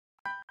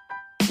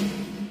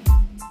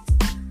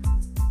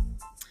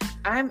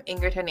I'm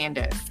Ingrid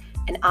Hernandez.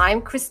 And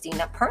I'm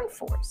Christina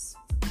Pernfors.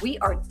 We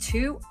are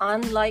two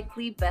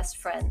unlikely best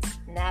friends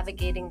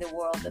navigating the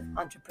world of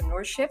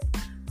entrepreneurship,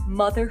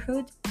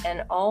 motherhood,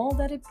 and all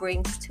that it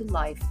brings to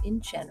life in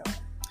general.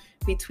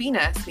 Between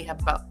us, we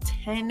have about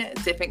 10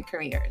 different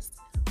careers,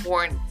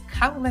 worn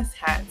countless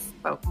hats,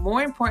 but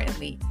more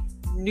importantly,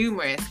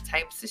 numerous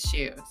types of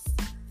shoes.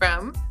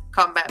 From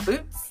combat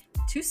boots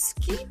to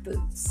ski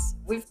boots.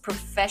 We've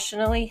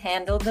professionally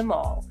handled them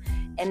all.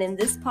 And in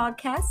this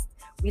podcast,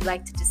 we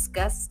like to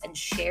discuss and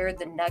share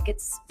the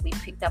nuggets we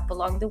picked up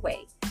along the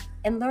way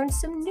and learn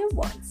some new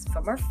ones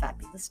from our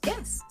fabulous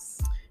guests.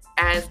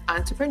 As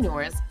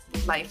entrepreneurs,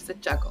 life's a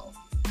juggle.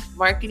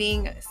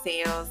 Marketing,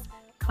 sales,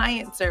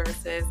 client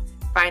services,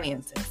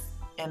 finances,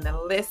 and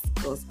the list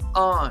goes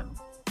on.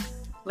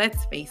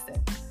 Let's face it,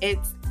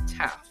 it's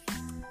tough.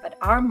 But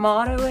our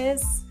motto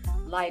is,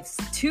 life's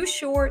too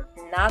short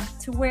not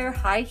to wear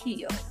high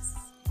heels.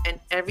 And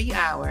every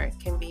hour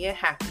can be a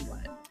happy one.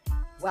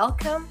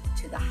 Welcome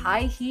to the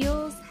High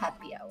Heels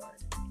Happy Hour.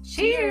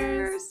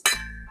 Cheers!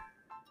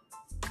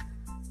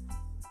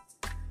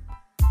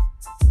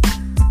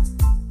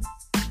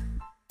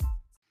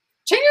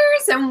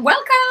 Cheers and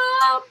welcome!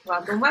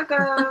 Welcome.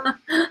 Welcome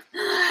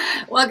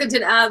to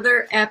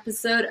another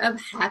episode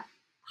of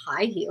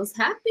High Heels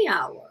Happy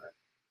Hour.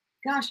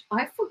 Gosh,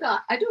 I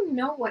forgot. I don't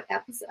know what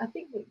episode. I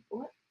think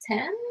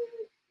 10,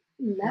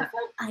 11?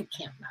 I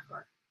can't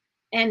remember.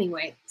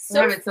 Anyway,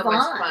 so much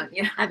fun.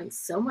 Yeah. Having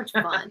so much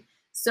fun.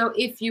 So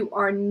if you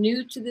are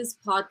new to this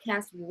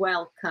podcast,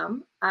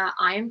 welcome.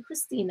 I am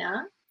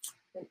Christina.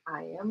 And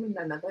I am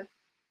another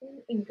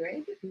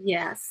Ingrid.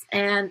 Yes.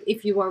 And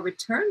if you are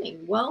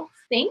returning, well,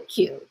 thank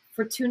you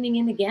for tuning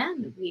in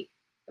again. We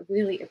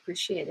really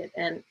appreciate it.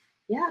 And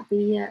yeah,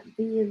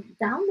 the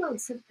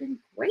downloads have been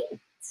great.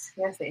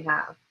 Yes, they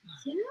have.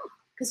 Yeah.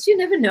 Because you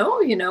never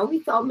know, we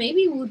thought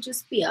maybe it will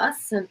just be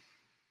us and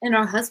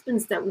our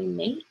husbands that we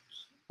make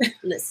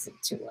listen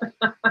to it.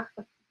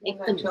 Make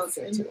them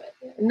listen to it.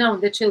 No,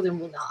 the children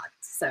will not.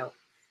 So,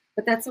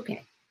 but that's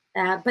okay.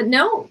 But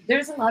no,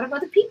 there's a lot of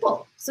other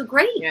people. So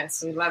great.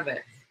 Yes, we love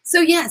it.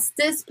 So yes,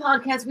 this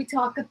podcast, we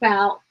talk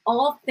about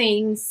all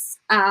things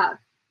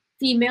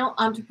female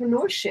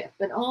entrepreneurship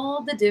and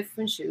all the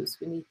different shoes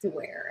we need to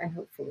wear. And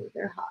hopefully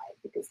they're high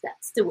because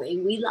that's the way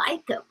we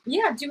like them.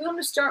 Yeah, do you want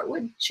to start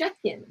with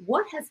check-in?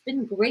 What has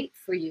been great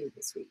for you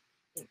this week?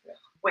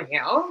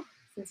 Well,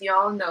 since you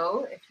all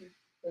know, if you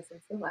listened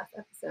to the last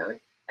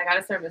episode, I got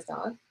a service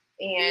dog.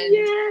 And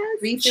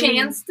yes,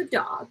 Chance the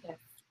dog.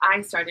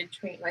 I started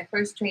my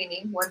first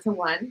training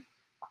 1-to-1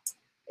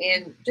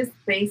 and just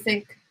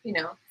basic,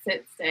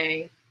 sit,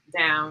 stay,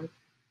 down.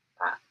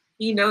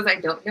 He knows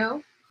I don't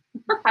know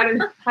how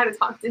to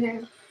talk to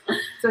him.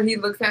 So he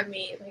looks at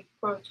me like,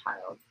 poor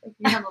child, like,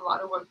 you have a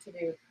lot of work to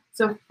do.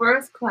 So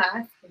first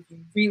class was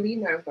really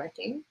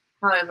nerve-wracking.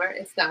 However,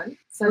 it's done.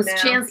 So was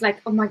Chance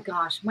like, oh my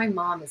gosh, my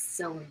mom is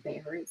so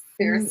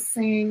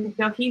embarrassing.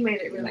 No, he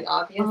made it really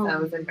obvious that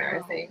was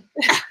embarrassing.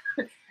 No.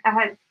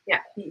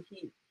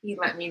 He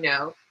let me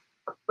know.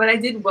 But I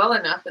did well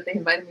enough that they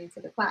invited me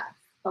to the class.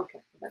 Okay.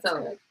 That's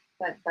good.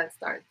 That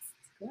starts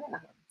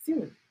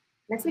soon.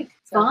 Next week.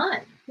 So,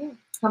 fun. Yeah.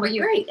 How about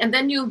you? Great. And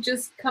then you'll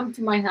just come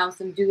to my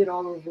house and do it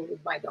all over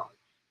with my dog.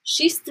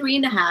 She's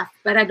 3.5,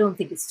 but I don't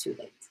think it's too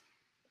late.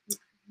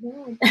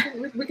 No,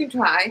 we can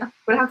try,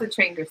 but I have to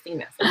train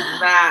Christina. So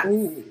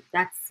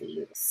that's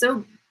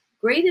so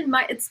great.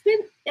 It's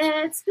been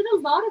a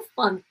lot of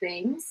fun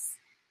things.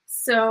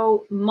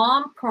 So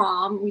Mom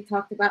Prom, we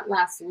talked about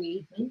last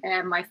week,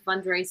 and my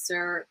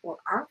fundraiser,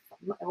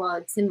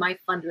 it's in my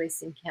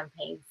fundraising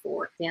campaign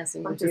for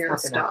Dancing with Zero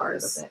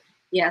Stars.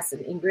 Yes,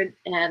 and Ingrid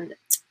and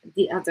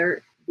the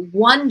other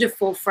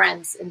wonderful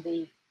friends in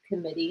the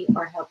committee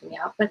are helping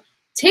out. But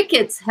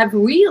tickets have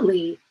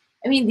really,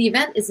 the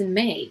event is in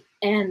May,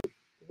 and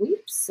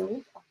we've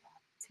sold a lot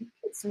of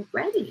tickets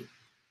already.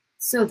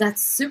 So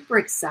that's super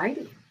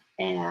exciting.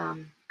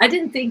 I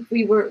didn't think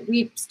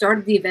we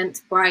started the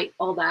event right,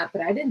 all that,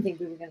 but I didn't think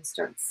we were going to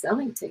start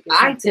selling tickets.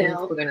 I think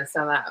we're going to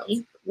sell out.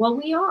 Well,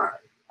 we are.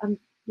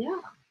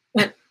 Yeah.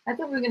 But I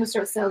thought we were going to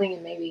start selling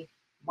in maybe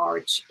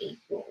March,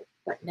 April.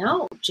 But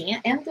no,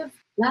 end of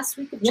last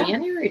week of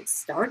January it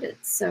started.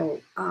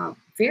 So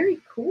very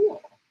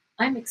cool.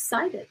 I'm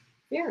excited.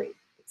 Very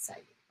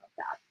excited about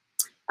that.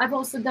 I've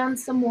also done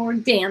some more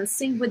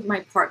dancing with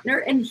my partner,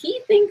 and he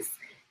thinks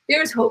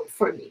there's hope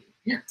for me.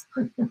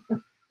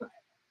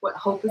 What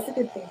hope is a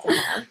good thing to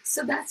have.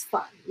 So that's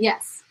fun.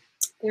 Yes,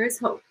 there is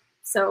hope.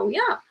 So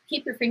yeah,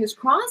 keep your fingers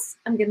crossed.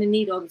 I'm going to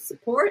need all the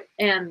support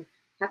and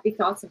happy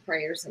thoughts and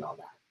prayers and all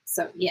that.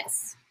 So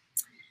yes.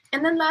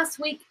 And then last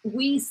week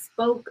we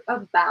spoke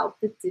about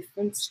the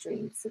different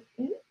streams of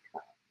income.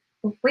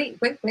 Oh, wait.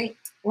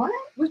 What?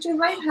 What's your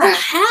life hack?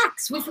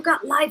 Hacks. We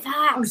forgot life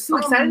hacks. I'm so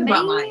excited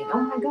about mine.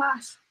 Oh my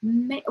gosh.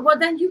 Well,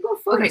 then you go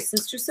first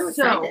since you're so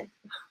excited.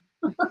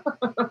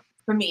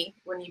 For me,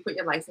 when you put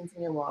your license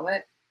in your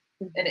wallet,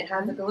 and it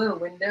has like a little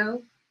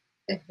window,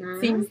 it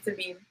seems to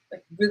be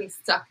like really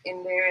stuck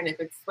in there, and if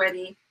it's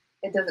sweaty,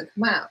 it doesn't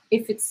come out.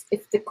 If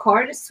the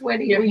card is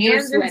sweaty Your or you're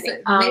hands are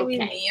sweating. maybe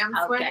me.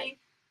 I'm sweaty.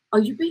 Are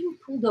you being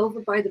pulled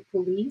over by the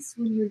police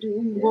when you're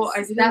doing this? Well,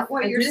 is that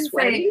why you're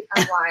sweaty?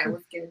 Say why I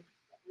was taking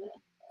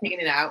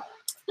it out.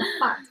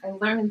 But I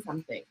learned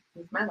something.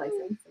 With my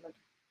license, I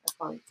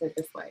probably did it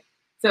this way.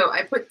 So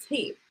I put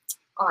tape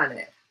on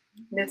it,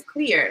 and it's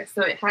clear,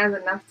 so it has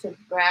enough to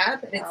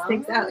grab, and it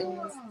sticks out, and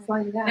you just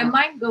slide it out. And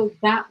mine goes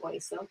that way,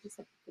 so I'll just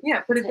have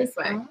to put it this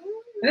way.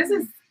 This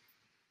is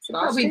should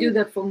probably do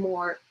that for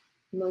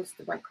most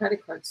of my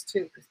credit cards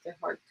too, because they're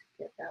hard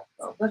to get out.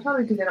 Well, that's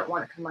probably because they don't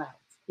want to come out.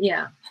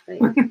 Yeah.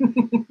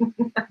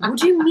 What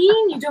do you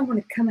mean you don't want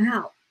to come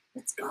out?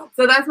 Let's go.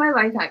 So that's my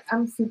life hack.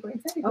 I'm super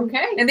excited.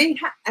 Okay. And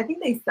I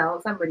think they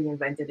sell. Somebody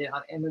invented it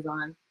on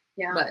Amazon.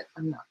 Yeah. But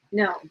I'm not.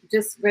 No,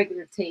 just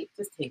regular tape.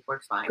 Just tape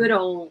works fine. Good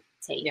old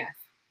tape. Yes.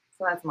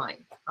 So that's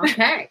mine.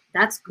 Okay,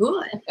 that's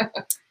good.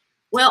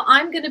 Well,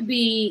 I'm going to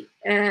be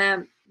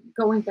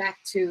going back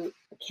to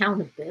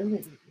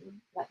accountability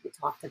that we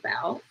talked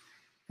about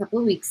a couple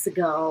of weeks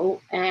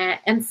ago,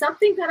 and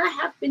something that I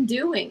have been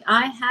doing.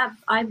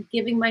 I'm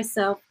giving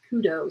myself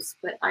kudos,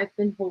 but I've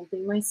been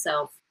holding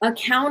myself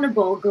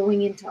accountable,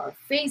 going into our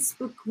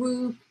Facebook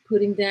group,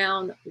 putting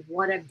down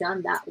what I've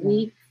done that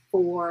week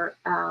for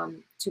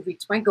to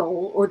reach my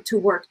goal or to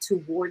work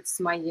towards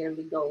my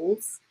yearly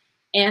goals.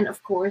 And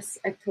of course,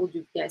 I told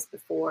you guys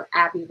before,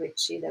 Abby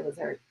Ritchie, that was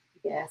our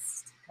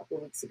guest a couple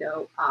of weeks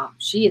ago.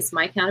 She is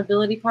my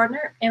accountability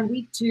partner, and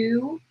we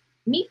do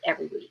meet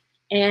every week.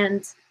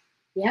 And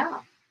yeah,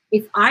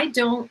 if I've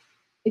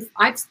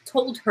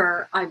told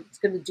her I'm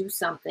going to do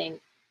something,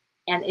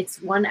 and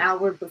it's 1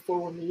 hour before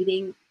we're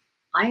meeting,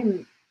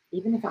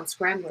 even if I'm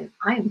scrambling,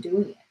 I am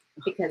doing it,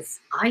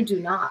 because I do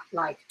not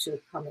like to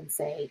come and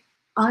say,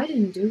 I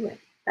didn't do it.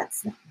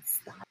 That's not my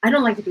style. I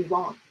don't like to be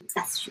wrong.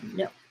 That's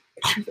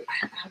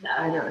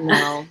I don't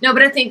know. No,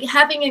 but I think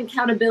having an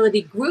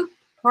accountability group,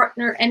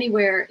 partner,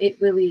 anywhere,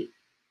 it really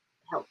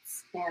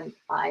helps. And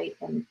I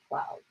am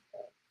proud of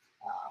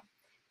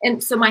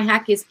and so my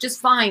hack is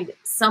just find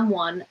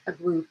someone, a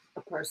group,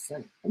 a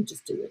person, and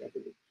just do it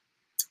every week.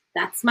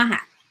 That's my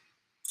hack.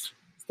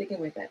 Sticking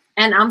with it.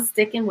 And I'm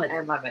sticking with it. I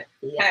love it.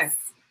 Yes.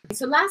 Okay.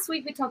 So last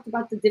week we talked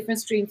about the different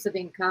streams of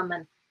income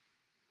and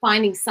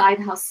finding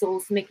side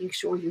hustles, making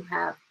sure you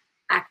have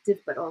active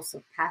but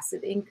also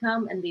passive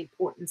income, and the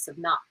importance of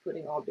not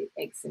putting all the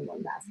eggs in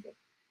one basket.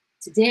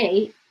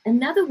 Today,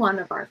 another one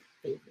of our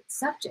favorite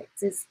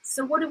subjects is,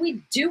 so what do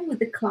we do with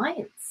the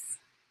clients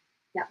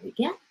that we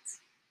get?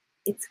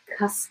 It's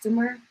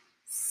customer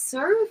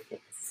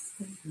service.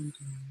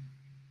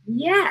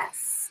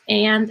 Yes.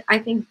 And I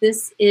think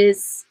this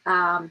is,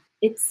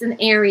 it's an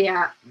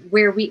area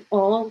where we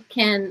all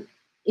can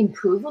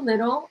improve a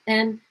little.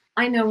 And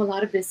I know a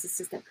lot of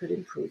businesses that could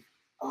improve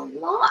a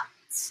lot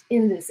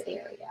in this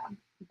area.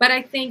 But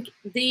I think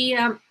we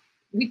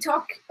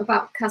talk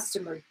about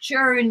customer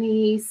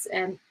journeys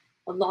and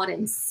a lot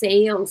in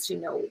sales,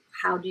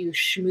 how do you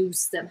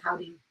schmooze them? How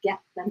do you get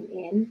them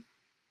in?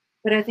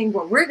 But I think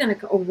what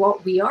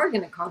we are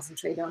going to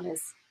concentrate on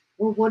is,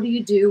 well, what do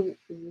you do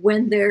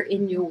when they're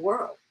in your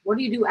world? What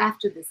do you do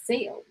after the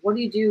sale? What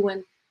do you do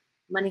when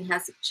money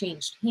has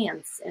changed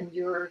hands and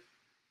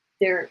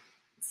they're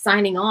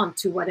signing on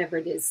to whatever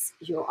it is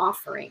you're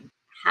offering?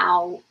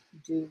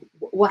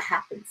 What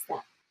happens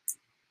then?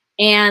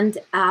 And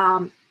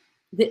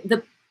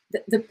the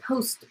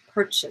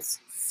post-purchase,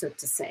 so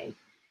to say.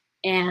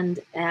 And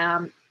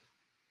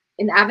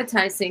in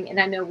advertising, and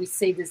I know we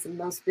say this in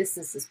most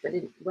businesses, but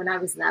when I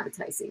was in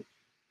advertising,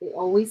 they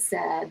always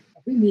said,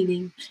 every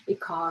meeting, it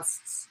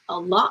costs a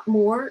lot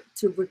more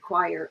to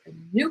require a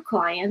new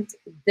client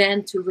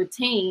than to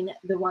retain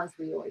the ones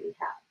we already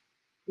have.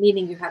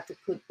 Meaning you have to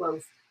put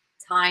both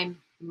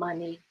time,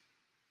 money,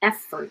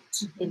 effort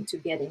into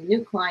getting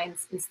new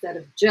clients instead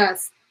of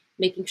just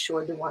making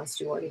sure the ones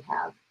you already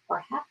have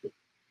are happy.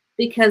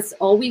 Because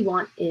all we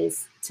want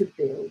is to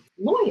build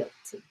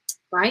loyalty,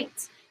 right?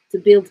 To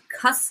build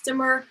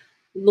customer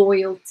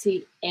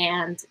loyalty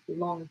and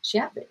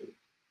longevity.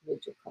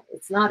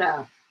 It's not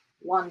a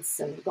once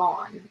and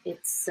gone.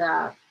 It's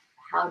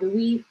how do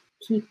we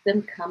keep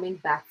them coming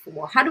back for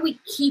more? How do we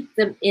keep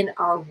them in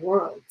our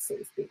world, so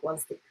to speak,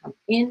 once they come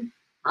in?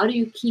 How do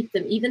you keep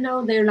them, even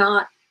though they're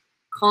not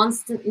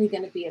constantly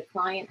going to be a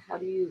client? How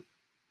do you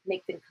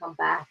make them come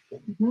back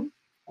and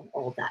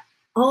all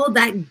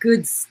that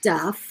good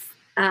stuff?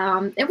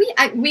 And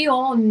we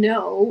all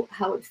know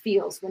how it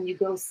feels when you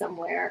go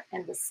somewhere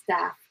and the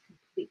staff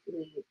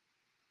completely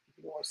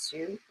ignores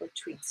you or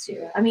treats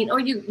you. I mean, or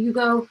you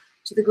go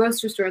to the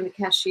grocery store and the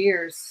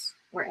cashiers,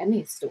 or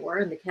any store,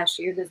 and the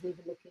cashier doesn't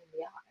even look you in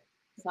the eye.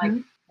 It's like,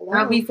 hello.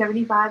 I'll be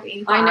 75,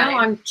 85. I know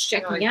I'm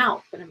checking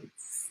out, but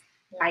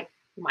I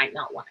might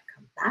not want to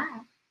come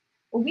back.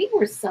 Well, we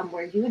were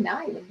somewhere, you and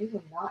I, and they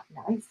were not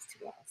nice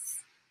to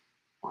us.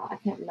 I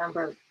can't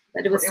remember,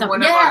 but it was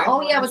something. Yeah,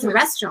 it was a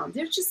restaurant.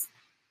 They're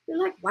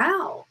like,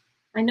 wow,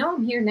 I know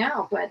I'm here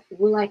now, but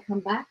will I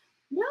come back?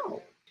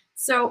 No.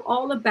 So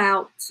all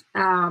about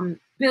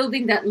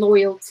building that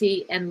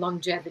loyalty and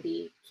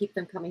longevity, keep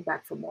them coming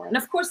back for more. And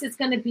of course, it's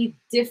going to be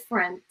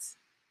different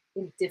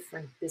in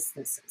different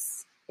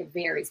businesses. It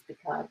varies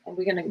because, and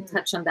we're going to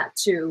touch on that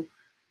too,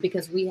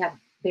 because we have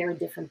very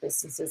different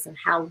businesses and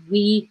how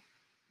we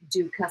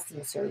do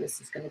customer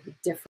service is going to be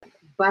different.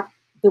 But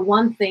the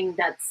one thing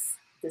that's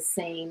the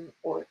same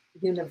or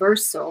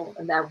universal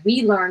and that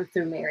we learned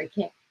through Mary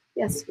Kay.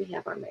 Yes, we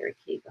have our Mary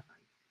Kay behind.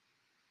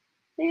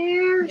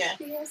 There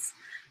she is.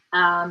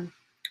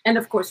 And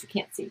of course, you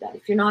can't see that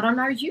if you're not on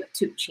our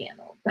YouTube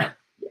channel. But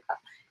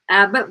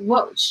yeah. But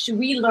what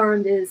we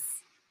learned is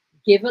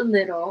give a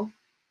little,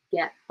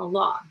 get a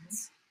lot.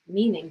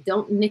 Meaning,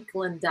 don't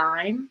nickel and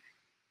dime.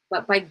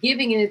 But by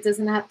giving it, it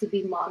doesn't have to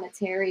be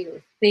monetary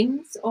or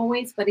things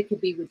always, but it could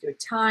be with your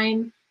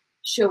time.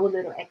 Show a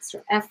little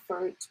extra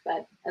effort,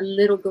 but a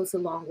little goes a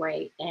long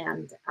way,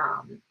 and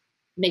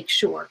make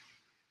sure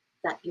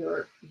that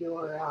you're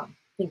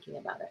thinking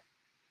about it.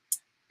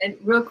 And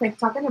real quick,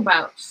 talking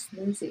about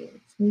schmoozing.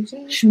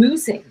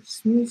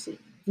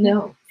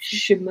 No,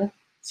 schmoozing.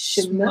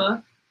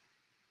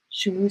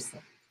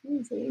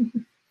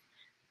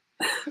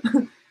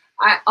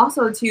 I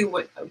also too,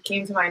 what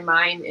came to my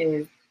mind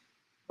is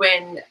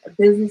when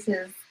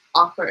businesses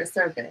offer a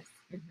service,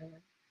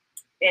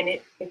 and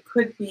it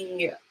could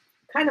be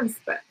kind of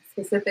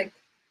specific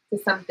to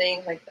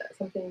something like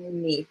something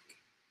unique,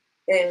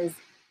 is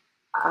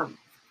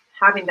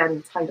having that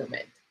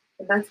entitlement.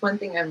 And that's one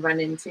thing I've run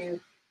into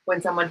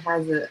when someone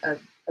has a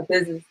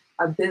business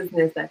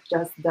that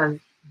just does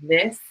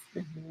this.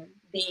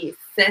 The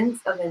sense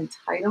of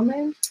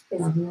entitlement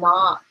is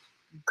not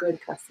good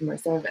customer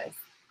service.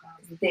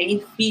 They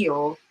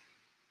feel,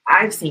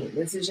 I've seen,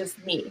 this is just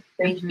me,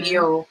 they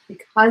feel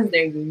because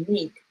they're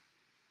unique,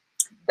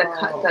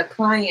 the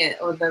client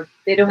or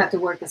they don't have to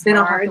work as hard. They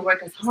don't have to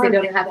work as hard. They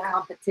don't have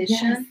competition.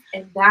 Yes,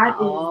 and that is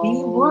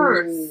the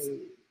worst.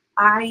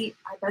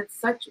 That's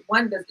such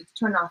one that's a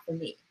turn off for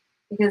me,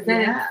 because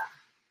then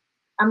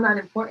I'm not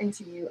important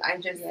to you. I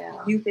just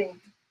you think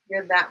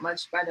you're that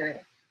much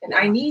better, and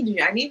I need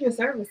you. I need your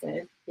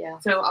services. Yeah.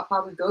 So I'll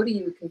probably go to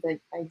you because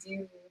I do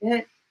need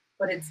it,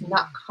 but it's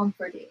not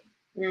comforting,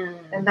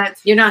 and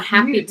that's you're not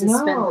happy to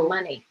spend the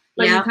money.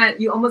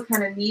 But you almost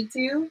kind of need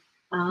to.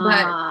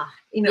 But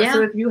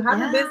so if you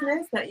have a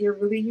business that you're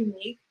really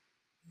unique,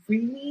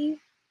 really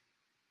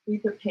be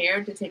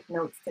prepared to take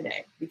notes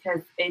today,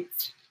 because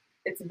it's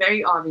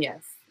very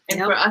obvious. And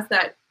for us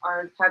that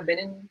have been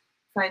in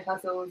side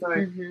hustles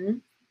or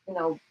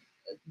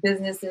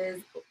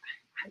businesses,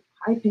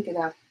 I pick it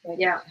up.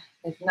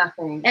 Like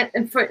nothing.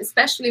 And for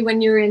especially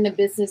when you're in a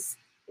business,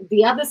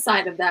 the other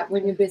side of that,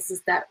 when you're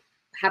business that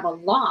have a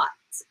lot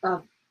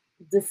of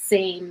the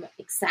same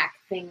exact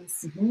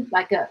things,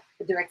 like a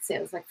direct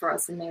sales, like for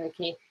us in Mary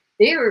Kay,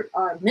 there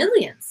are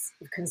millions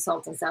of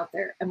consultants out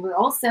there, and we're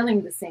all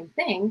selling the same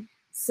thing.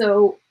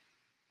 So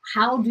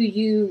how do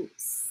you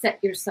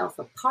set yourself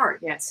apart?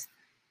 Yes.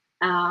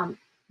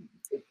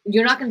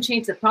 You're not going to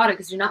change the product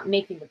because you're not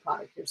making the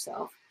product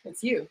yourself.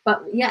 It's you.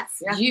 But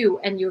you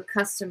and your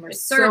customer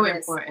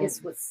service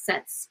is what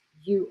sets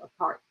you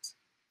apart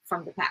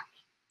from the pack.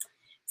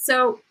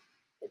 So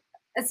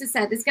as I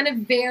said, it's going to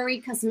vary.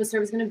 Customer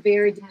service is going to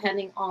vary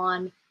depending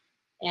on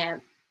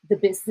the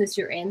business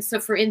you're in.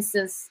 So for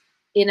instance,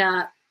 and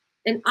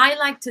I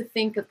like to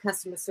think of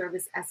customer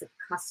service as a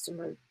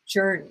customer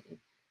journey.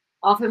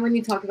 Often when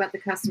you talk about the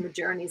customer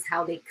journey is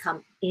how they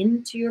come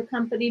into your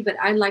company, but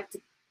I like to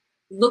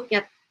look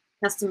at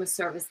customer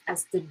service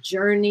as the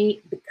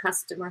journey the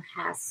customer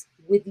has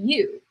with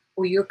you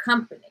or your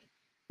company.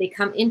 They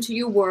come into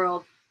your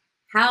world.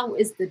 How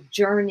is the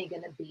journey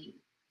going to be?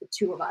 The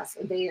two of us,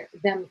 or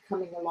them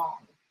coming along?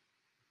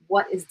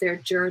 What is their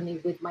journey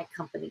with my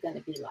company going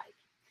to be like?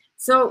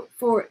 So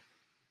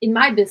in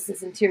my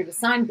business, interior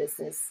design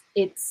business,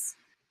 it's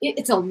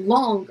a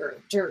longer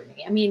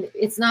journey. I mean,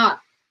 it's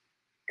not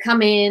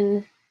come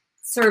in,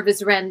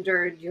 service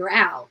rendered, you're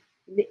out.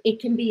 It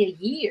can be a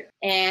year.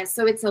 And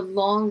so it's a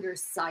longer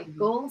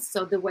cycle.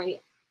 So the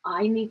way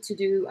I need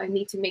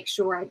to make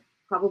sure I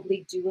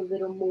probably do a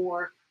little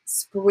more,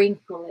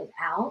 sprinkle it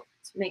out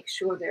to make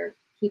sure they're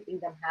keeping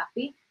them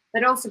happy,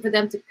 but also for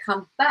them to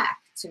come back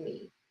to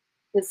me.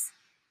 Because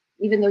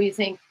even though you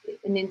think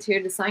an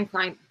interior design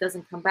client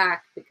doesn't come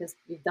back because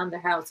you've done their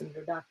house and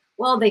they're done,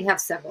 well, they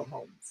have several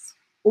homes.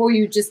 Or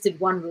you just did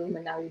one room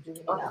and now you're doing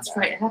another. That's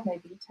right. I have my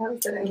details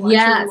that I want you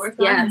to work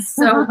on. Yes.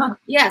 So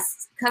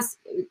yes,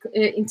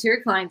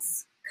 interior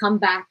clients come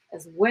back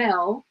as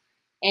well.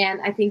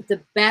 And I think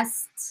the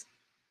best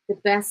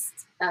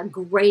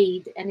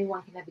grade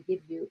anyone can ever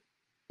give you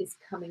is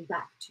coming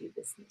back to your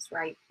business,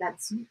 right?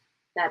 That's an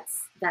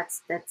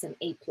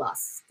A+.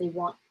 They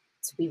want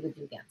to be with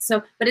you again.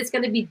 So, but it's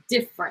going to be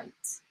different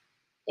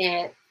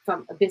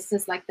from a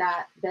business like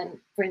that than,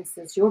 for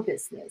instance, your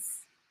business.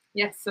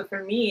 Yes. So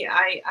for me,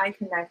 I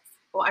connect.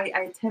 Well, I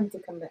attempt to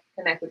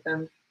connect with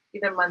them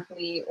either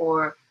monthly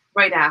or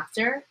right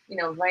after.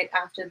 Right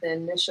after the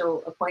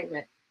initial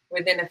appointment.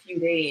 Within a few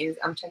days,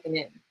 I'm checking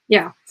in.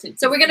 Yeah.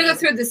 So we're going to go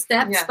through the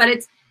steps, but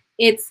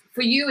it's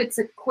for you. It's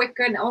a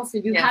quicker, and also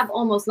you have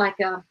almost like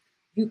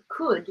you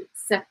could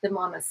set them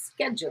on a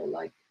schedule,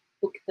 like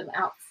book them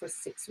out for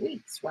 6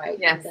 weeks, right?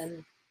 Yes.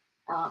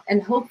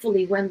 And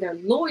hopefully when they're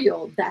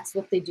loyal, that's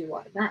what they do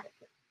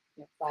automatically,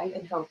 right?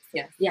 It helps,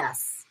 yes.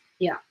 Yes,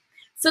 yeah.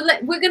 So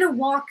we're going to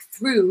walk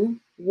through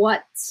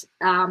what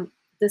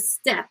the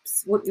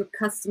steps, what your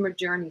customer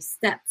journey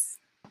steps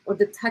or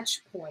the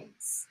touch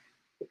points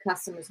the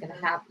customer is going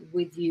to have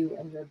with you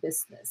and your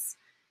business.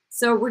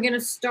 So we're going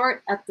to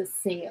start at the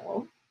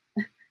sale,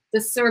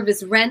 the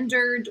service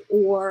rendered,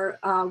 or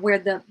where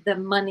the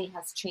money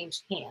has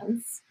changed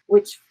hands,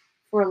 which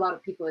for a lot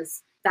of people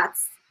is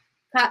that's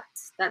cut,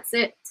 that's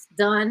it,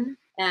 done,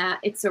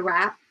 it's a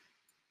wrap.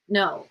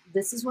 No,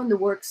 this is when the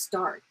work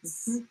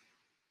starts. Mm-hmm.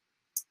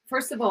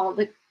 First of all,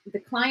 the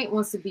client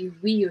wants to be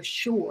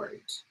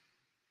reassured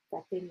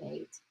that they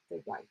made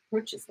the right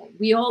purchase. Like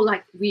we all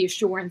like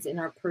reassurance in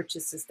our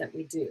purchases that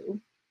we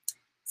do.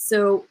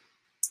 So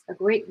a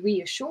great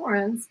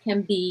reassurance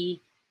can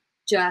be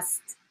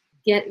just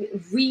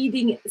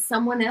reading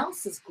someone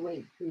else's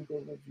great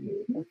Google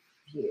review.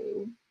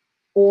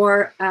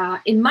 Or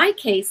in my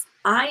case,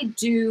 I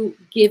do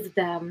give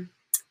them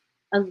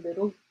a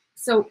little,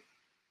 so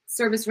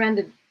service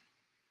rendered,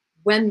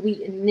 when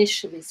we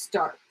initially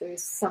start,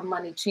 there's some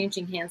money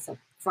changing hands up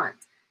front,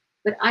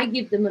 but I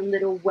give them a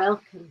little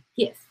welcome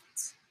gift.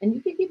 And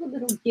you can give a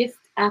little gift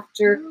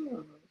after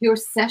your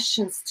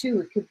sessions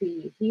too. It could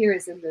be, here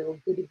is a little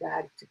goodie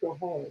bag to go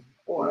home,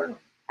 or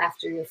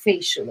after your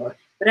facial,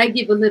 but I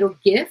give a little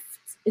gift.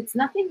 It's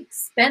nothing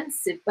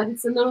expensive, but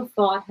it's a little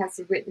thought, has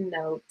a written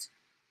note,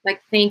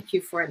 like, thank you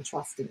for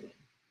entrusting me.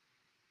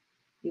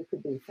 You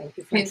could be, thank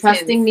you for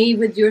entrusting me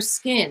with your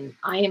skin.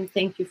 I am,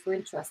 thank you for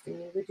entrusting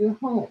me with your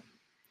home.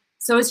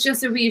 So it's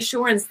just a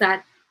reassurance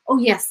that, oh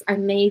yes, I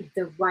made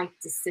the right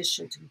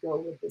decision to go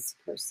with this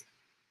person.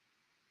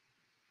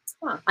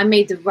 I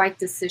made the right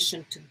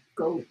decision to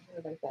go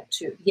like that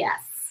too.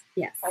 Yes,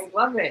 yes. I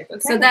love it. Okay.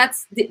 So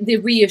that's the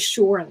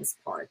reassurance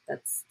part.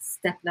 That's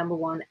step number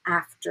one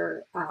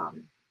after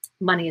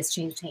money has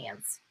changed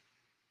hands.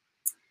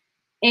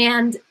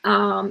 And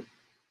that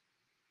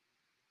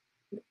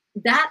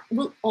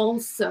will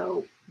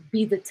also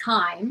be the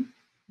time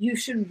you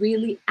should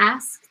really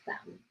ask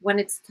them, when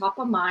it's top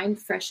of mind,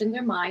 fresh in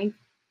their mind,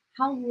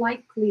 how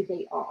likely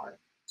they are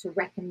to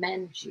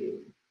recommend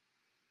you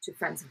to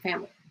friends and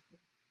family.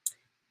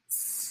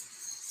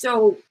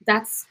 So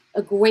that's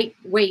a great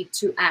way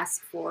to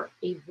ask for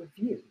a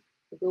review,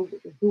 a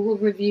Google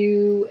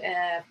review,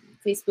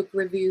 Facebook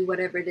review,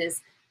 whatever it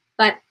is.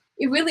 But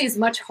it really is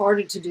much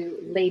harder to do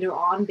later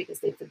on because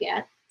they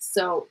forget.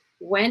 So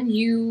when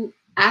you,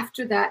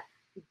 after that,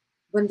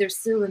 when they're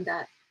still in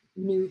that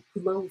new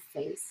glow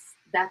phase,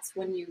 that's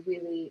when you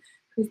really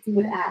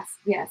would ask.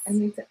 Yes. I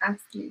need to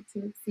ask you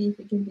to see if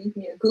you can leave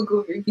me a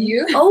Google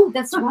review. Oh,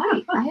 that's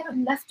right. I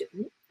haven't left her a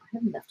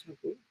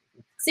Google.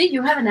 See,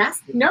 you haven't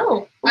asked me.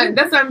 No,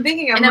 that's what I'm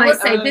thinking. And I will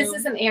say, this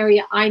is an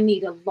area I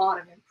need a lot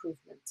of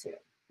improvement too.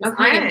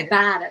 Okay. I am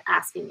bad at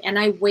asking, and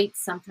I wait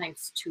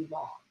sometimes too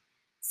long.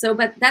 So,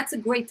 but that's a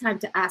great time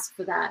to ask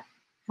for that.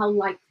 How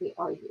likely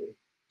are you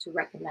to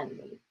recommend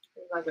me? I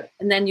love it.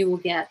 And then you will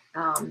get,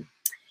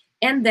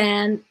 and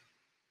then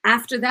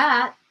after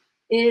that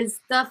is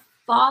the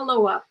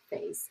follow-up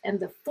phase. And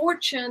the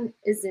fortune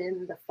is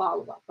in the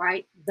follow-up,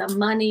 right? The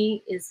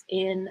money is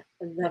in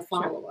the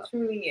follow-up.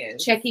 Truly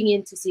is. Checking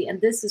in to see, and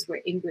this is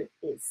where Ingrid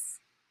is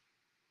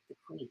the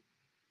queen,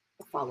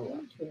 the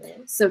follow-up. Okay.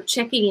 So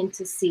checking in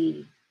to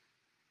see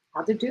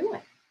how they're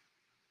doing.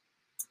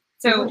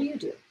 So what do you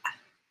do?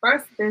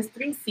 First, there's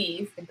 3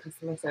 C's in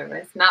customer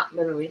service, not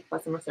literally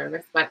customer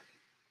service, but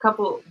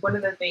one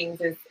of the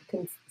things is,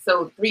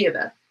 so 3 of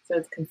them. So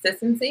it's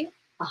consistency.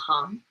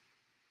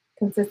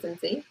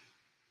 Consistency.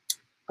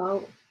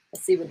 Oh, I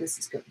see where this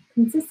is going.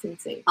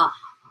 Consistency.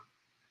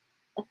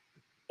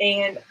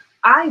 And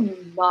I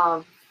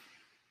love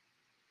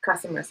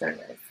customer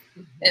service.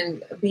 Mm-hmm.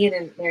 And being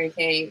in Mary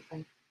Kay,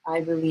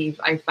 I believe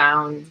I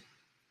found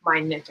my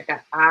niche.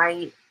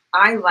 I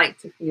like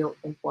to feel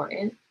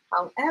important.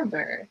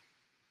 However,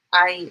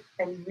 I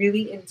am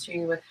really in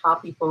tune with how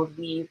people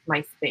leave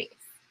my space.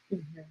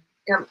 Mm-hmm.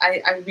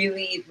 I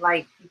really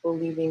like people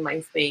leaving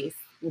my space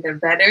either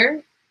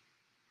better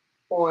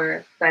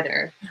or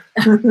better.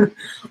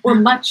 Or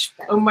much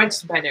better. Or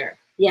much better.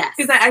 Yes.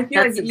 Because I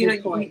feel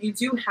like you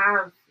do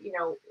have,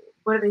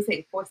 what do they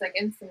say, 4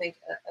 seconds to make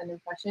an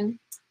impression?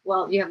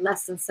 Well, you have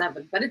less than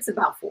 7, but it's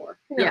about 4.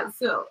 Yeah.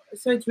 So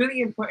it's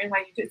really important how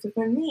you do it. So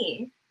for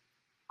me,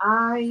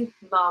 I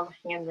love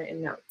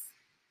handwritten notes.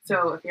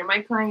 So if you're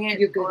my client,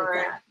 you're good or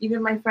at that.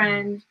 Even my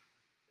friend,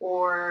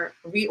 or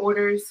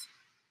reorders,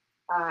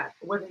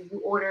 whether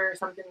you order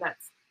something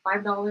that's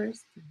 $5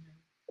 mm-hmm.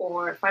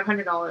 or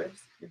 $500,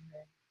 mm-hmm.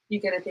 you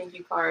get a thank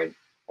you card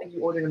like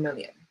you ordered $1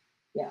 million.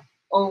 Yeah.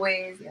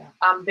 Always. Yeah.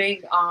 I'm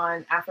big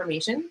on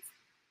affirmations,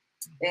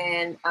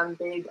 and I'm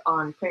big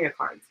on prayer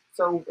cards.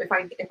 So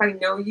if I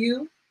know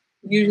you,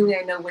 usually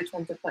I know which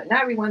one to put.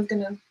 Not everyone's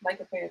gonna like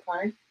a prayer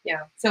card.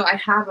 Yeah. So I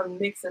have a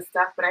mix of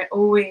stuff, but I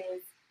always,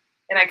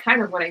 and I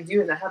kind of, what I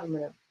do is I have them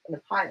in a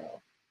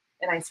pile,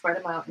 and I spread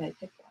them out and I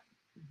pick one.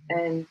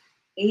 And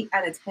 8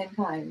 out of 10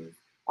 times,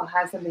 I'll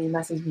have somebody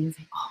message me and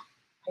say, "Oh,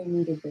 I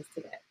needed this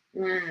today."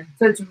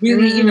 So it's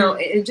really,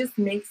 it just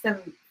makes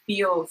them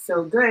feel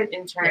so good.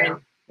 In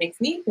turn,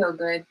 makes me feel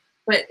good.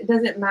 But it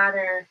doesn't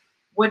matter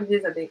what it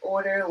is that they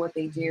order, what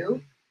they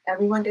do.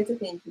 Everyone gets a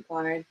thank you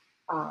card,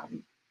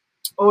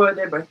 or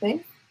their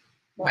birthday,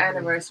 or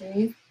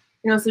anniversaries.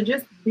 So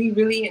just be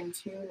really in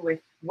tune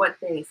with what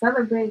they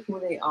celebrate, who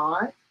they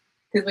are,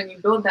 because when you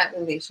build that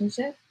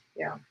relationship,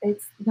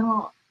 it's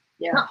not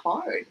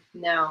hard.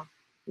 No,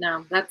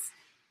 that's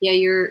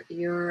you're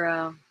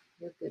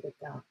good at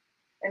that.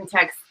 And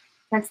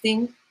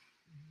texting,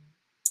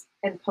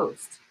 and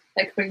post.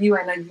 Like for you,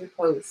 I know you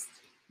post.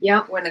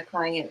 When a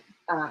client,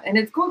 and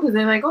it's cool because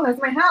they're like, "Oh,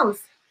 that's my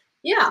house."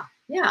 Yeah.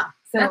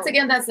 So that's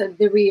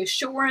the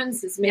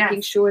reassurance is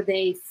making sure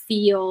they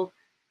feel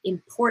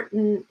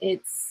important.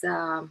 It's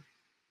but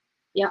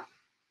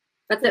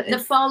the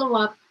follow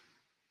up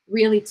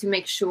really to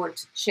make sure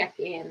to check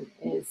in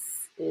is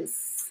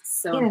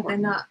so important. They're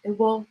not.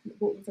 We'll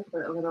talk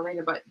about it a little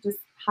later, but just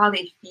how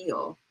they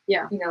feel.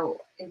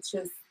 It's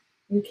just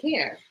you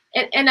care.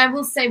 And I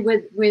will say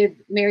with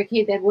Mary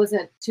Kay, that was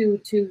a 2,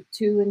 2,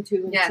 2, and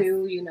 2 and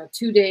 2.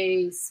 2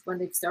 days when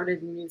they've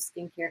started the new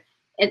skincare.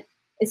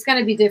 It's going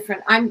to be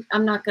different. I'm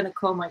not going to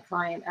call my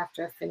client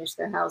after I finish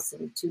their house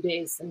in 2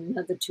 days, and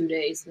another 2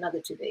 days, another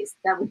 2 days.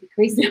 That would be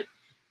crazy.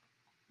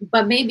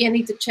 But maybe I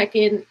need to check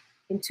in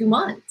 2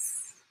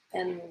 months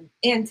and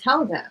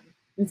tell them.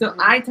 So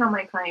I tell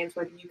my clients,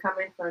 when you come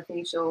in for a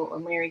facial or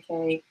Mary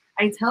Kay,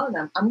 I tell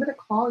them I'm going to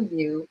call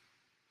you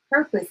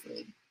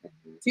purposely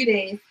 2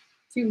 days,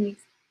 2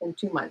 weeks, and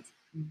 2 months,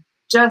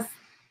 just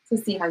to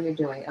see how you're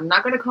doing. I'm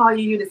not going to call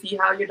you to see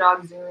how your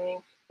dog's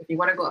doing. If you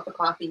want to go up for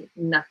coffee,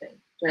 nothing.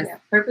 Just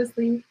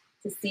purposely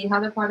to see how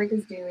the product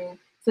is doing.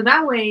 So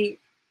that way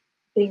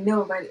they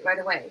know right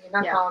away. You're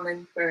not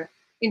calling for,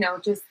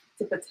 just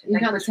to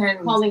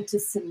pretend. Calling to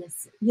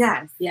solicit.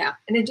 Yes. Yeah.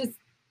 And it just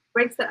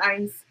breaks the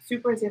ice.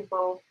 Super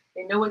simple.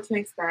 They know what to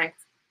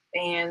expect,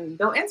 and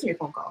they'll answer your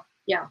phone call.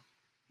 Yeah.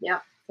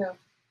 So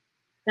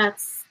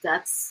that's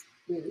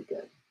really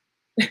good.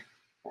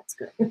 That's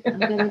good. I'm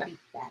gonna be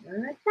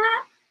better at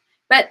that.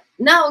 But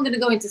now I'm gonna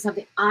go into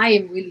something I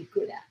am really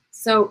good at.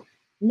 So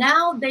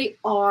now they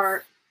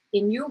are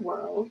in your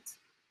world.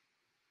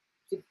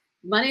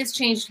 Money has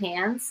changed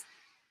hands.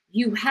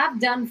 You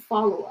have done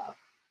follow-up,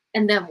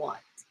 and then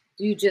what?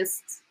 Do you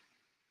just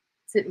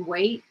sit and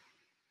wait,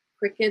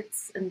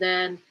 crickets, and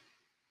then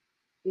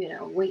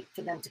wait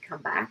for them to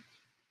come back?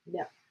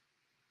 No.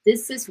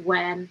 This is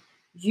when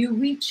you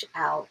reach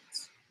out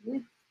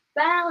with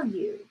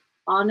value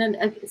on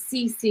a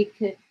CC,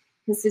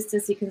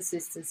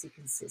 consistency.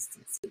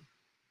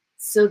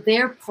 So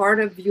they're part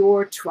of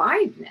your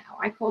tribe now.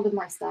 I call them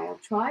my style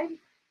tribe.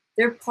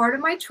 They're part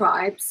of my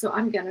tribe, so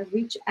I'm going to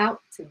reach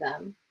out to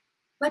them,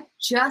 but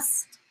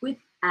just with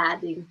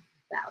adding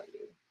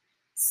value.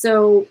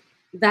 So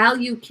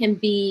value can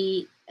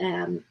be,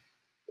 in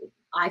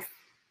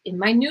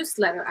my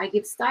newsletter, I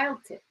give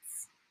style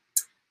tips.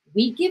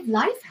 We give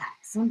life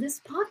hacks on this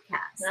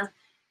podcast.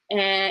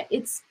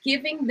 It's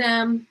giving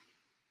them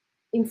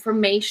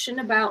information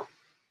about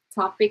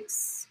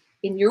topics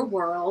in your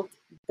world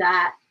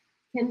that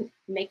can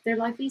make their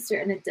life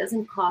easier, and it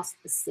doesn't cost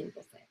a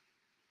single thing.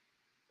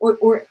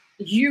 Or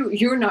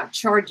you're not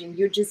charging,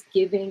 you're just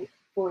giving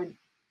in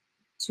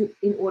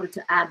order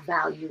to add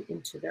value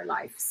into their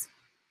lives.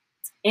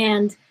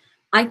 And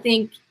I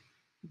think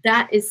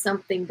that is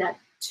something that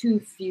too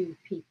few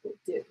people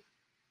do.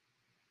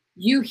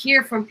 You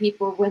hear from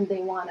people when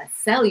they want to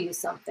sell you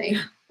something,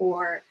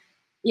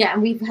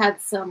 and we've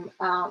had some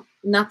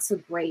not so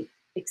great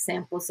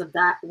examples of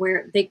that,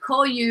 where they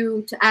call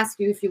you to ask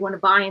you if you want to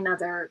buy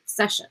another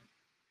session.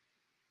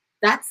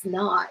 That's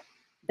not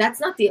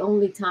the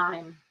only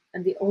time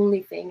and the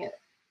only thing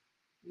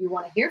you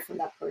want to hear from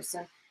that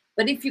person.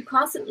 But if you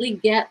constantly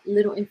get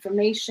little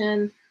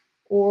information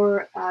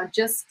or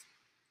just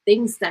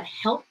things that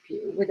help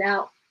you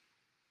without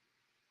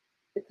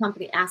the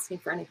company asking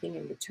for anything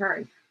in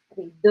return, I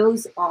think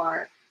those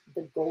are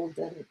the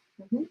golden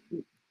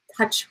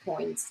touch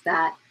points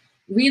that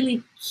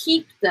really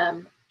keep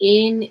them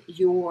in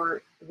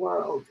your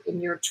world,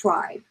 in your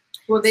tribe.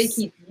 Well, they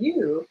keep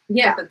you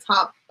at the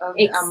top of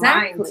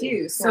mind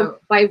too. So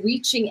by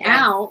reaching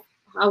out,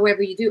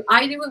 however you do,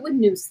 I do it with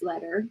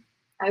newsletter.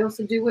 I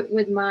also do it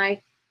with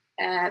my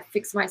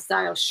Fix My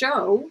Style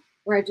show,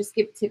 where I just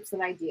give tips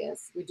and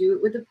ideas. We do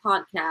it with the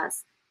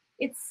podcast.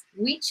 It's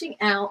reaching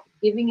out,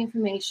 giving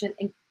information,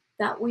 and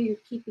that way you're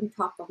keeping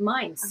top of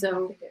mind.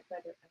 So,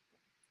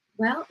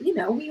 well,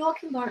 we all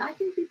can learn. I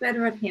can be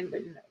better at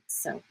handwritten notes.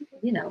 So,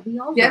 we all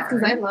learn. Yes,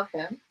 because I love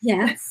them.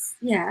 Yes.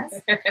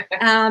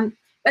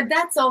 But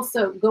that's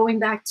also going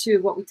back to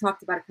what we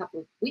talked about a couple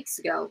of weeks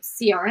ago,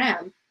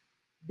 CRM.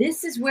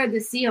 This is where the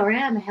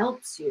CRM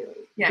helps you.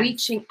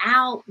 Reaching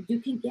out, you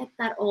can get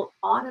that all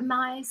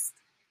automized.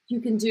 You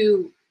can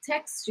do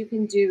text,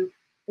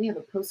 they have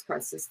a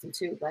postcard system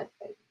too, but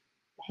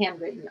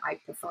handwritten I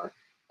prefer.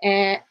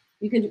 And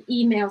you can do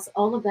emails.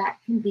 All of that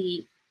can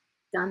be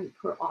done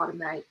per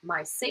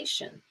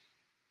automation.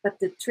 But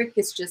the trick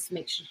is just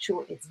making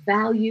sure it's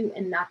value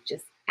and not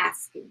just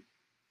asking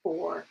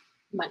for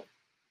money.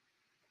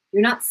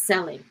 You're not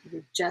selling,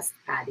 you're just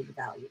adding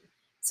value.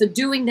 So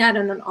doing that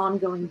on an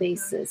ongoing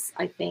basis,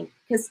 I think,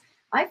 because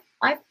I've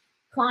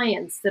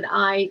clients that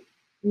I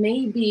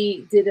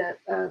maybe did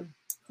a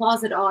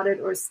closet audit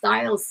or a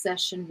style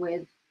session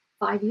with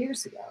 5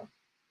 years ago.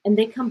 And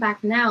they come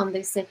back now and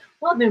they say,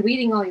 well, I've been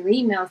reading all your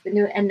emails,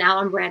 and now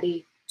I'm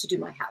ready to do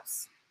my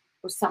house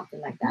or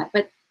something like that.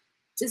 But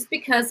just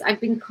because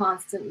I've been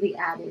constantly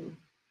adding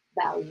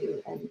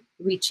value and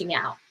reaching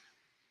out.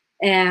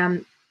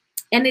 And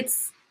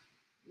it's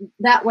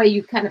that way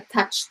you kind of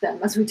touch them,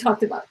 as we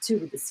talked about too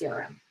with the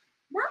CRM.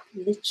 Not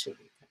literally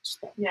touch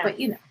them, but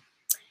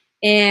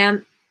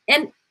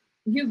and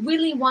you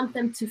really want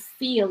them to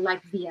feel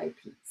like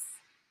VIPs.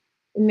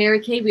 In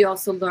Mary Kay, we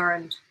also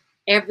learned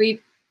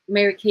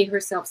Mary Kay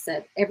herself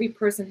said, every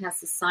person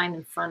has a sign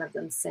in front of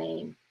them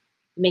saying,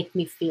 make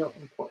me feel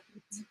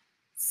important.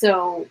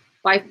 So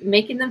by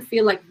making them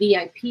feel like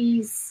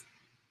VIPs,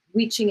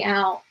 reaching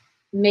out,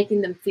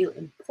 making them feel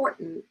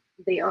important,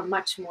 they are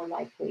much more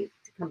likely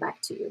to come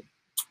back to you.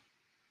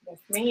 Yes,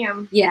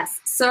 ma'am.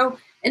 Yes. So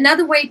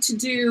another way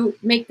to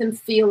make them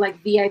feel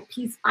like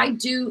VIPs, I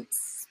do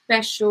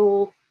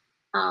special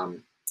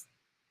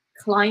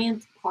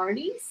client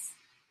parties.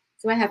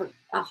 So I have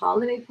a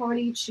holiday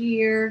party each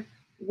year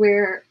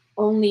where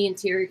only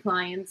interior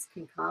clients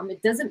can come.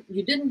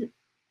 You didn't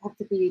have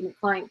to be a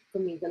client for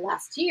me the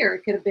last year.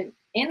 It could have been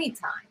any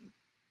time,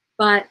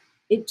 but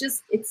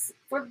it's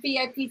for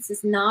VIPs.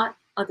 It's not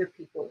other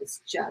people.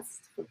 It's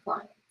just for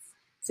clients.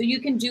 So you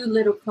can do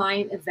little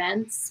client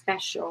events,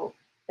 special,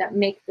 that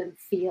make them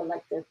feel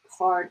like they're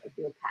part of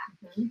your pack.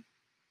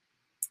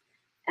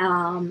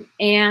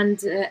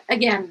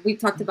 Again, we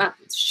talked about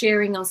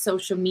sharing on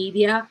social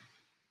media,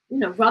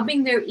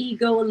 rubbing their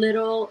ego a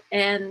little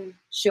and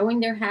showing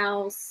their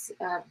house,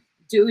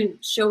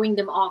 showing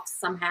them off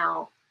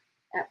somehow.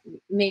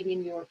 Maybe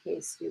in your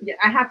case,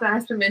 I have to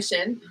ask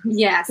permission.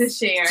 Yes, to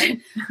share.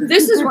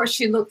 This is what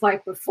she looked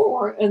like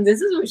before, and this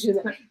is what she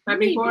looked like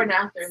before and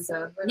after.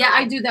 So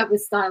I do that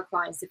with style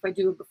clients. If I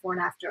do a before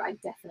and after, I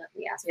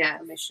definitely ask for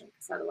permission,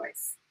 because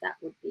otherwise that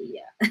would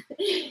be.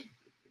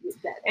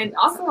 And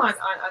also on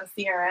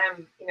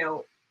CRM,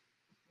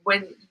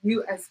 when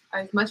you as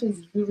much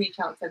as you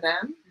reach out to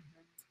them,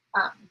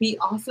 be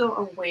also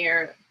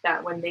aware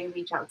that when they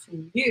reach out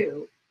to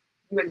you,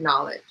 you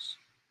acknowledge.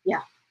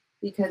 Yeah.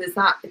 Because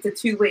it's a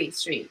two-way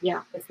street.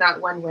 Yeah. It's not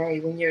one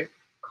way. When you're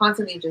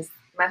constantly just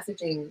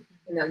messaging,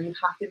 you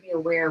have to be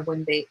aware of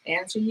when they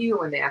answer you,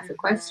 when they ask a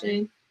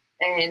question,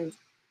 and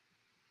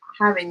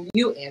having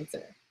you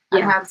answer. I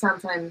have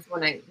sometimes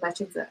when I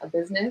message a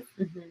business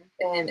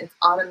and it's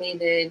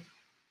automated.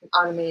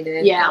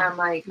 Yeah. And I'm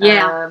like,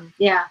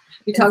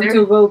 You talk to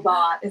a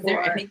robot. Is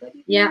there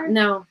anybody here? Yeah,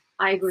 no,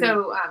 I agree.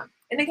 So,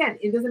 and again,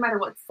 it doesn't matter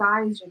what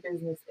size your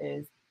business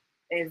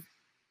is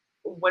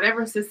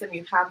whatever system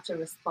you have to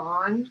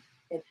respond,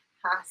 it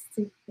has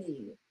to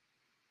be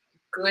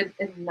good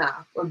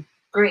enough or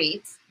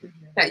great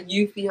that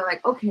you feel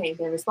like, okay,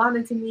 they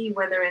responded to me,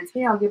 whether it's,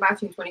 hey, I'll get back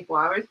to you in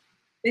 24 hours,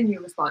 then you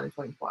respond in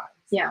 24 hours.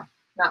 Yeah.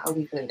 Not a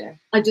week later.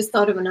 I just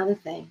thought of another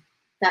thing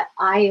that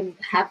I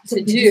have to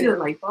do. Did you see the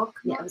light bulb?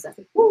 Yeah, it was like,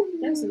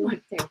 boom, there's a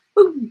light there.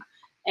 Boom.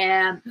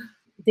 And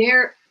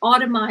their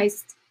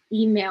automized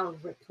email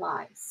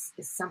replies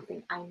is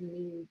something I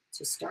need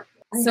to start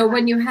with. So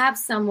when you have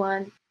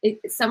someone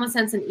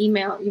sends an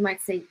email, you might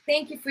say,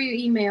 thank you for your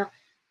email.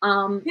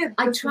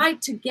 I try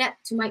to get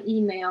to my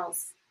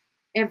emails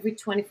every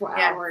 24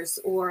 hours,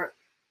 or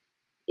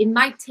it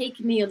might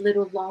take me a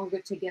little longer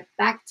to get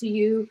back to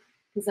you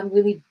because I'm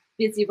really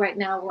busy right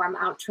now or I'm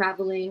out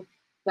traveling,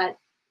 but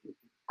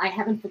I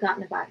haven't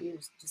forgotten about you.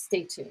 Just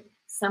stay tuned.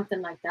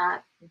 Something like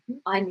that.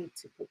 I need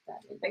to put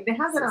that in. Like they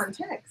have it on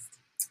text.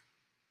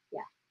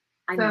 Yeah,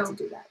 I need to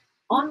do that.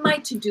 On my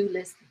to-do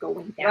list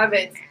going down. Love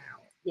it. Now.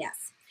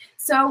 Yes.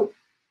 So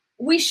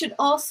we should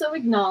also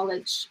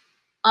acknowledge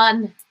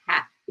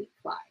unhappy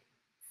clients,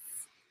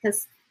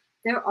 because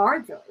there are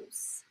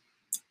those.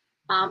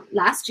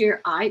 Last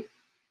year, I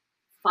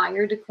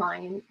fired a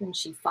client and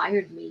she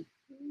fired me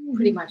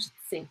pretty much at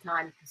the same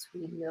time because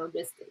we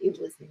noticed that it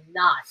was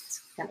not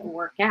going to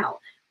work out.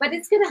 But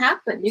it's going to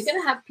happen. You're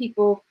going to have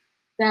people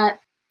that,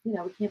 we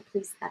can't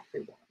please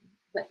everyone.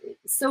 But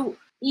so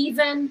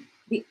even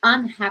the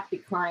unhappy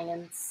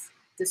clients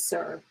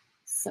deserve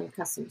some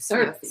customer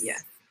service.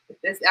 Yes.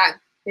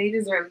 They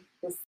deserve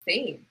the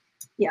same.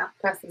 Yeah.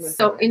 Customer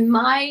so service. In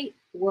my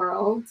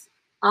world,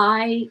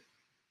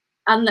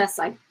 unless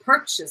I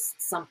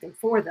purchased something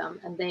for them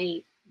and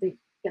they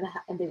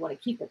want to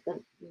keep it,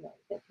 then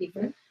they keep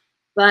it.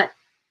 But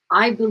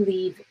I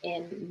believe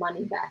in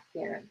money back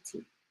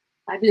guarantee.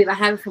 I believe I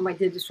have it for my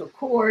digital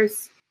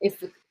course. If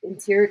the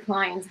interior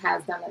client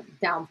has done a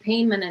down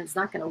payment and it's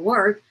not going to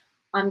work,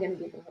 I'm going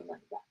to give them the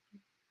money back.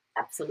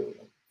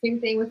 Absolutely. Same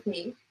thing with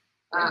me.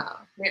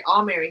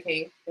 All Mary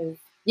Kay is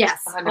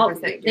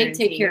 100% they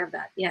take care of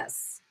that.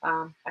 Yes.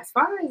 As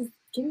far as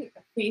getting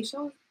a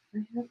facial, I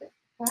haven't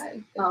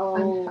cried.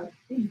 Oh.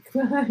 He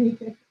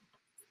cried.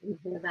 You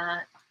hear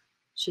that?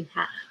 She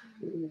had.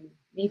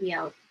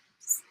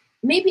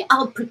 Maybe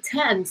I'll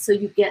pretend so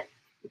you get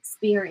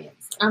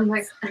experience. I'm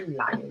like, I'm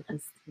lying.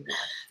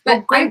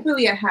 But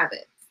thankfully I have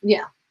it.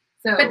 Yeah.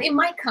 So, but it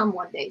might come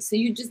one day. So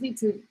you just need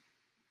to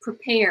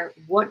prepare.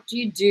 What do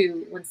you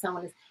do when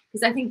someone is?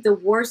 Because I think the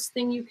worst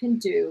thing you can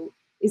do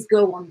is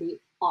go on the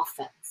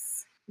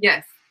offense.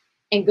 Yes.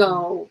 And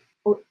go.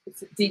 Oh,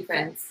 it's a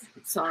defense.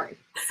 Sorry.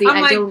 See,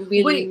 I don't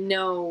really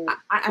know.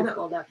 I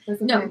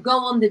don't. No, go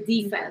on the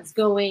defense.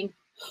 Going,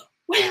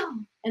 well,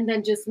 and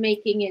then just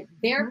making it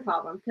their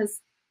problem, because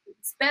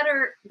it's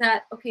better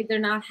that, okay, they're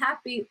not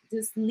happy,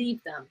 just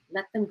leave them,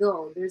 let them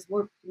go. There's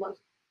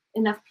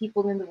enough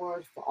people in the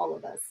world for all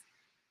of us.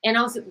 And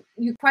also,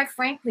 you quite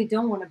frankly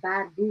don't want a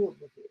bad Google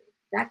review.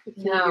 That could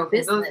kill your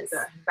business.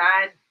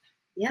 Bad.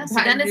 Yeah,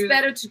 so then it's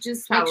better to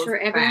just make sure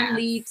everyone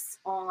leaves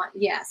on.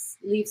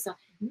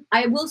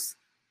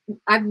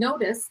 I've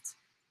noticed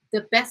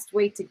the best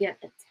way to get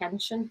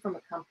attention from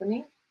a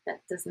company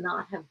that does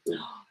not have good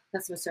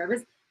customer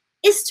service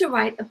is to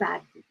write a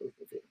bad Google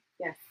review.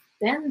 Yes.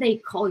 Then they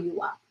call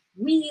you up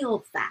real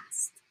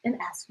fast and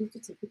ask you to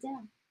take it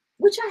down,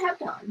 which I have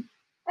done.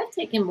 I've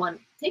taken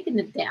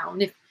it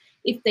down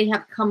if they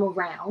have come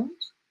around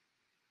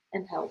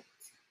and helped.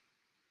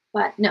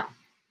 But no,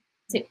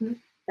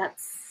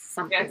 that's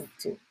something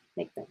to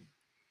make them.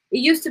 It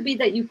used to be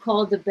that you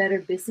called the Better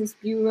Business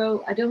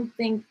Bureau. I don't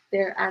think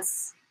they're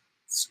as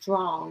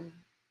strong.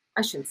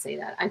 I shouldn't say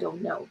that. I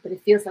don't know. But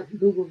it feels like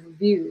Google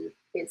Review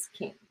is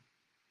king.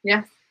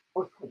 Yes.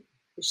 Or queen,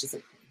 which is a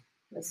queen,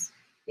 because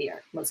they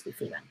are mostly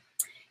female.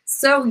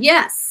 So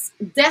yes,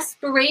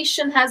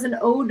 desperation has an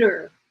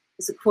odor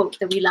is a quote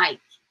that we like.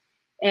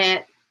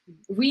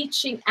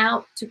 Reaching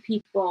out to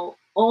people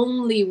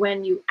only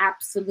when you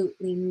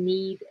absolutely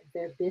need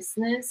their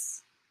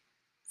business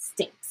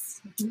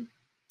stinks.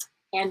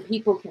 And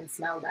people can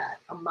smell that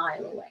a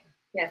mile away.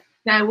 Yes.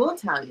 Now I will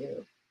tell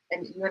you,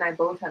 and you and I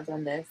both have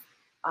done this.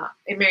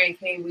 In Mary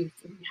Kay, we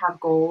have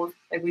goals.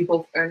 Like, we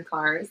both earn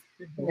cars.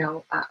 You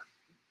know,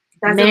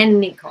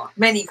 many cars.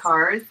 Many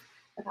cars.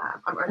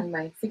 I'm earning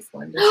my 6th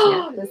one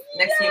this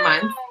next few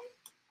months.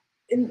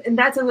 And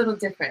that's a little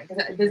different,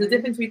 because there's a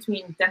difference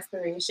between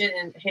desperation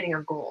and hitting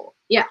a goal.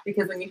 Yeah.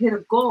 Because when you hit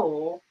a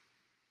goal,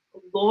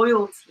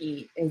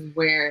 loyalty is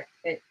where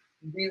it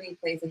really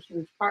plays a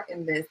huge part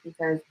in this,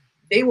 because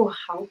they will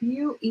help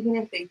you even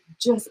if they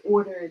just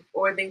ordered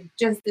or they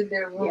just did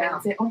their room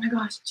and say, oh my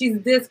gosh, she's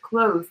this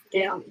close.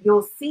 And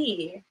you'll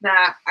see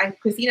that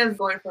Christina's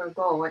going for a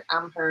goal, and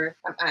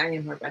I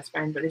am her best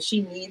friend, but if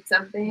she needs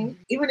something,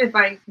 even if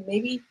I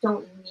maybe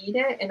don't need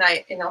it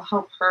and I'll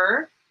help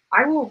her,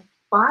 I will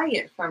buy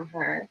it from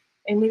her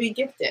and maybe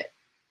gift it.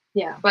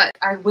 Yeah. But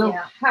I will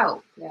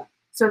help. Yeah.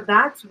 So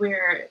that's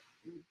where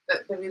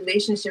the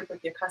relationship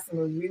with your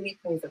customer really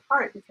plays a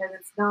part, because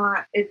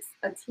it's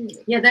a team.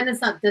 Yeah, then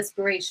it's not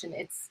desperation.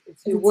 It's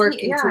you're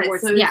working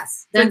towards,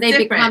 then they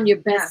become your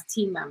best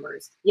team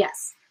members.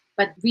 Yes.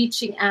 But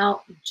reaching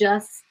out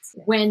just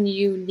when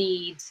you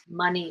need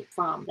money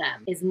from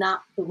them is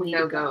not the way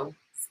to go.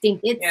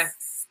 Stink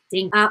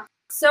up.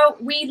 So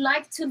we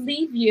like to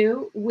leave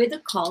you with a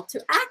call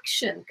to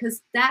action,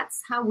 because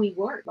that's how we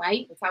work,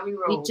 right? That's how we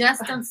roll. We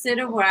just don't sit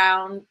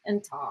around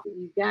and talk.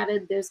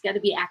 There's got to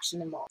be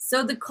action involved.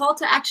 So the call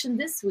to action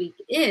this week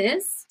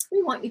is,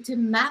 we want you to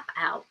map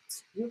out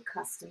your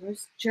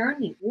customer's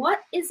journey.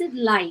 What is it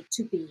like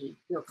to be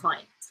your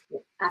client?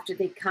 After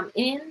they come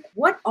in,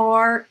 what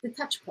are the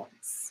touch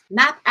points?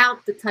 Map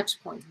out the touch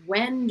points.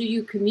 When do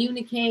you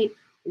communicate?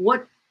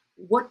 What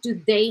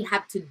do they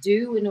have to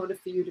do in order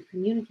for you to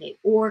communicate?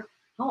 Or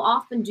how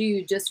often do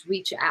you just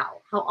reach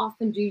out? How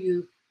often do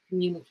you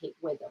communicate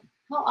with them?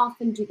 How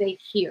often do they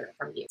hear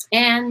from you?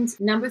 And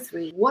number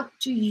 3, what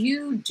do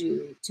you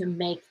do to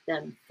make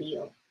them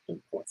feel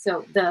important?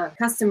 So the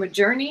customer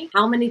journey,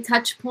 how many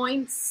touch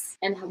points,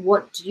 and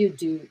what do you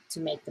do to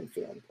make them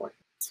feel important?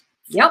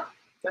 Yep.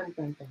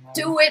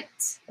 Do it.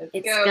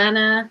 It's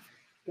gonna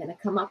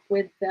come up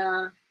with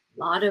a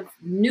lot of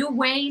new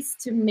ways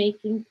to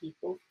making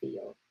people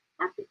feel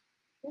happy.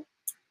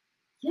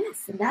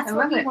 Yes, and that's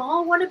what we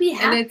all want to be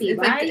happy,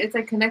 right? It's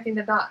like connecting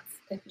the dots.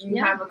 If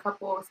you have a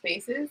couple of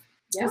spaces,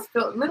 just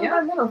fill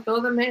by little, fill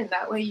them in.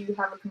 That way you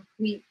have a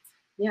complete.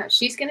 Yeah,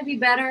 she's going to be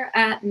better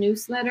at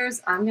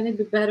newsletters. I'm going to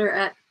be better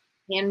at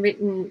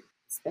handwritten,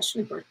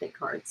 especially birthday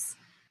cards.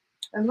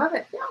 I love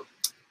it. Yeah.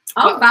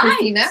 All right.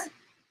 Christina,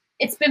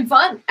 it's been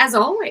fun, as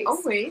always.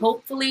 Always.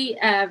 Hopefully,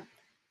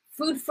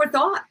 food for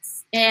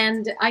thoughts.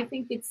 And I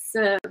think it's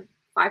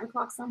 5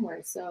 o'clock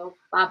somewhere. So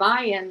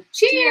bye-bye and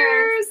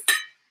cheers.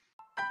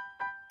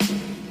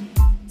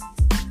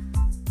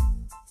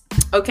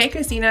 Okay,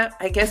 Christina,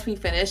 I guess we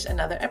finished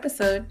another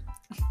episode.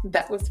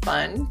 That was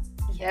fun.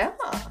 Yeah.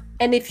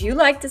 And if you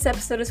like this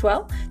episode as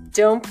well,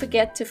 don't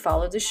forget to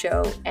follow the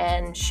show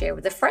and share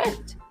with a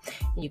friend.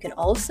 You can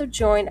also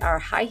join our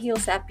High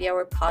Heels Happy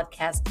Hour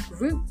podcast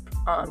group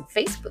on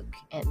Facebook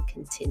and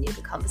continue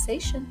the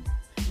conversation.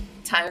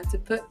 Time to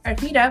put our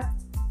feet up.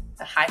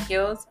 The high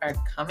heels are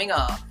coming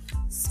off.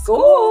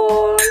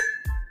 Score!